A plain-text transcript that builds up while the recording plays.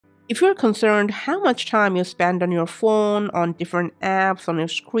If you're concerned how much time you spend on your phone, on different apps on your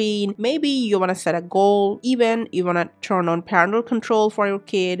screen, maybe you want to set a goal, even you want to turn on parental control for your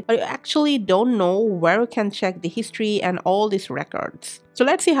kid, but you actually don't know where you can check the history and all these records. So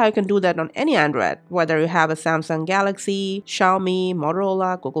let's see how you can do that on any Android, whether you have a Samsung Galaxy, Xiaomi,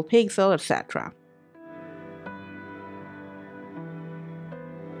 Motorola, Google Pixel, etc.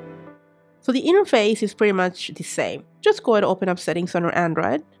 So the interface is pretty much the same. Just go ahead and open up settings on your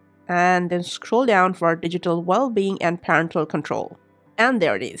Android and then scroll down for digital well-being and parental control. And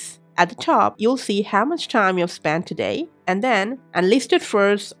there it is. At the top, you'll see how much time you've spent today, and then listed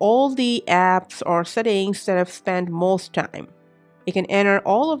first all the apps or settings that have spent most time. You can enter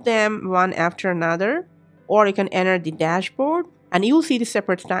all of them one after another, or you can enter the dashboard, and you'll see the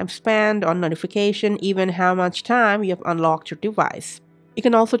separate time spent on notification, even how much time you have unlocked your device. You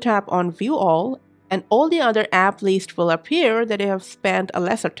can also tap on View All, and all the other app lists will appear that you have spent a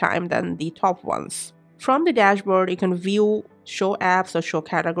lesser time than the top ones. From the dashboard, you can view Show Apps or Show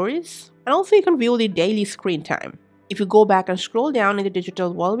Categories, and also you can view the daily screen time. If you go back and scroll down in the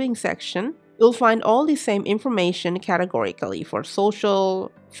Digital Wellbeing section, you'll find all the same information categorically for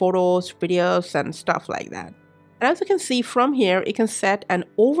social, photos, videos, and stuff like that. And as you can see from here, you can set an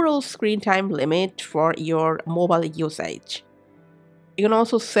overall screen time limit for your mobile usage. You can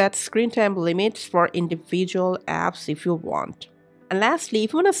also set screen time limits for individual apps if you want. And lastly,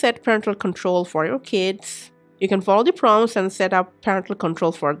 if you want to set parental control for your kids, you can follow the prompts and set up parental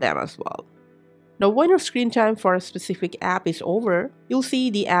control for them as well. Now, when your screen time for a specific app is over, you'll see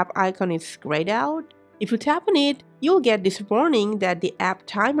the app icon is grayed out. If you tap on it, you'll get this warning that the app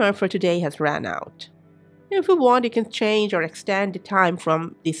timer for today has ran out. And if you want, you can change or extend the time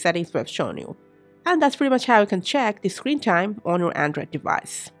from the settings we've shown you. And that's pretty much how you can check the screen time on your Android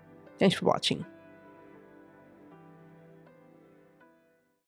device. Thanks for watching.